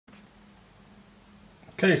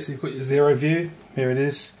Okay, so you've got your ZeroView, here it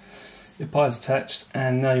is, your pie is attached,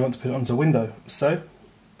 and now you want to put it onto a window. So,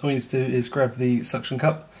 all you need to do is grab the suction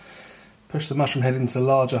cup, push the mushroom head into the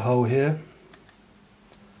larger hole here,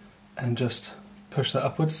 and just push that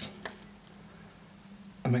upwards,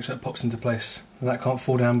 and make sure it pops into place. And that can't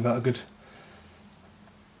fall down without a good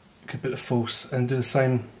bit of force, and do the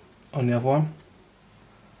same on the other one.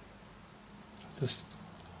 Just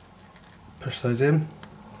push those in.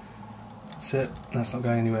 That's it, that's not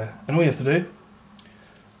going anywhere. And all you have to do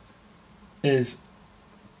is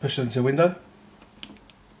push it into a window,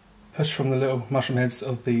 push from the little mushroom heads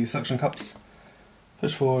of the suction cups,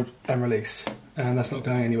 push forward and release, and that's not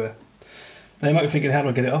going anywhere. Now you might be thinking, how do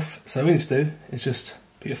I get it off? So all you need to do is just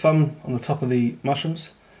put your thumb on the top of the mushrooms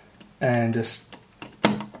and just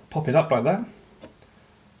pop it up like that.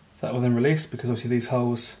 That will then release, because obviously these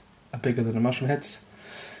holes are bigger than the mushroom heads.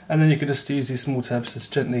 And then you can just use these small tabs to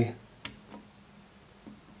just gently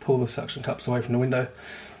pull the suction cups away from the window,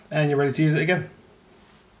 and you're ready to use it again.